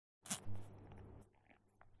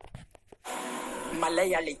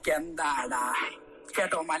മലയാളിക്ക് എന്താടാ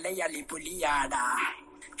കേട്ടോ മലയാളി പുലിയാടാ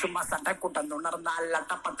ചുമ്മാ സട്ടക്കൂട്ടം തുണർന്നാൽ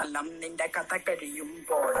അട്ടപ്പട്ടലം നിന്റെ കഥ കഴിയും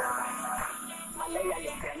പോടാ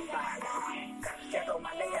മലയാളിക്ക് എന്താടാ കേട്ടോ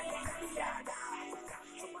മലയാളി പുലിയാടാ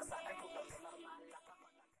ചുമ്മാ സട്ടക്കൂട്ടം തുണർന്നാൽ.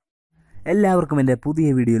 എല്ലാവർക്കും എൻ്റെ പുതിയ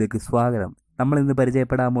വീഡിയോയിലേക്ക് സ്വാഗതം. നമ്മളിന്ന്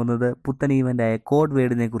പരിചയപ്പെടാൻ പോകുന്നത് പുത്തൻ ഈവൻ്റായ കോഡ്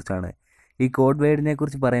വേർഡിനെ കുറിച്ചാണ്. ഈ കോഡ് വേർഡിനെ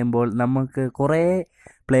കുറിച്ച് പറയുമ്പോൾ നമുക്ക് കുറേ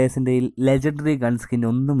പ്ലേയേഴ്സിൻ്റെ ലെജൻഡറി ഗൺ സ്കിൻ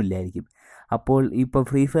ഒന്നുമില്ലായിരിക്കും. അപ്പോൾ ഇപ്പോൾ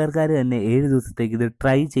ഫ്രീ ഫയർക്കാർ തന്നെ 7 ദിവസത്തേക്ക് ഇത്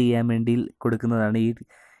ട്രൈ ചെയ്യാൻ വേണ്ടി കൊടുക്കുന്നതാണ്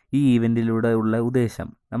ഈ ഈവൻറ്റിലൂടെ ഉള്ള ഉദ്ദേശം.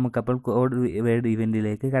 നമുക്കപ്പോൾ കോഡ് വേർഡ്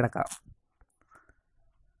ഈവൻറ്റിലേക്ക് കിടക്കാം.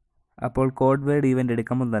 അപ്പോൾ കോഡ് വേർഡ് ഈവൻ്റ്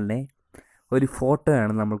എടുക്കുമ്പോൾ തന്നെ ഒരു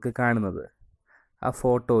ഫോട്ടോയാണ് നമ്മൾക്ക് കാണുന്നത്. ആ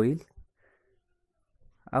ഫോട്ടോയിൽ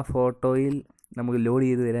നമുക്ക് ലോഡ്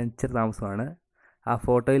ചെയ്ത് വരാൻ ഇച്ചിരി താമസമാണ്. ആ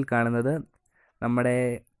ഫോട്ടോയിൽ കാണുന്നത് നമ്മുടെ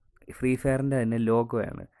ഫ്രീ ഫയറിൻ്റെ തന്നെ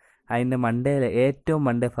ലോഗോയാണ്. അതിൻ്റെ ഏറ്റവും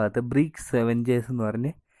മണ്ടേ ഭാഗത്ത് ബ്രിക്സ് അവഞ്ചേഴ്സ് എന്ന്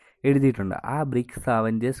പറഞ്ഞ് എഴുതിയിട്ടുണ്ട്. ആ ബ്രിക്സ്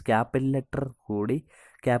അവഞ്ചേഴ്സ് ക്യാപിറ്റൽ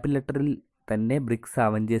ലെറ്ററിൽ തന്നെ ബ്രിക്സ്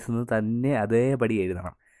അവഞ്ചേഴ്സ് എന്ന് തന്നെ അതേപടി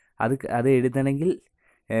എഴുതണം. അത് എഴുതണമെങ്കിൽ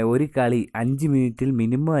ഒരു കളി 5 മിനിറ്റിൽ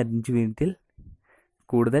മിനിമം 5 മിനിറ്റിൽ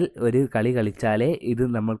കൂടുതൽ ഒരു കളി കളിച്ചാലേ ഇത്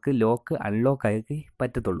നമ്മൾക്ക് അൺലോക്ക് ആക്കി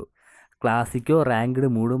പറ്റത്തുള്ളൂ. ക്ലാസിക്കോ റാങ്ക്ഡ്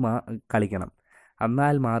മൂഡും കളിക്കണം.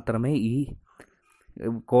 എന്നാൽ മാത്രമേ ഈ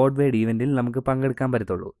കോഡ് വേർഡ് ഈവൻറ്റിൽ നമുക്ക് പങ്കെടുക്കാൻ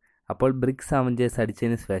പറ്റത്തുള്ളൂ. അപ്പോൾ ബ്രിക്സ് അവഞ്ചേഴ്സ്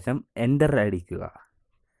അടിച്ചതിന് ശേഷം എൻ്റർ അടിക്കുക.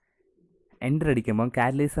 എൻ്റർ അടിക്കുമ്പോൾ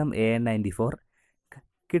കാറ്റലിസം AN94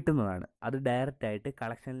 കിട്ടുന്നതാണ്. അത് ഡയറക്റ്റായിട്ട്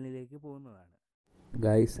കളക്ഷനിലേക്ക് പോകുന്നതാണ്.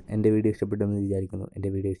 ഗൈസ്, എൻ്റെ വീഡിയോ ഇഷ്ടപ്പെട്ടെന്ന് വിചാരിക്കുന്നു. എൻ്റെ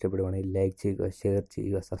വീഡിയോ ഇഷ്ടപ്പെടുവാണെങ്കിൽ ലൈക്ക് ചെയ്യുക, ഷെയർ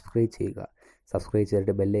ചെയ്യുക, സബ്സ്ക്രൈബ്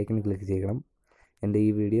ചെയ്തിട്ട് ബെല്ലൈക്കൺ ക്ലിക്ക് ചെയ്യണം. എൻ്റെ ഈ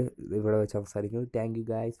വീഡിയോ ഇവിടെ വെച്ച് അവസാനിക്കുന്നു. Thank you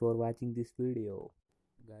guys for watching this video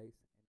guys.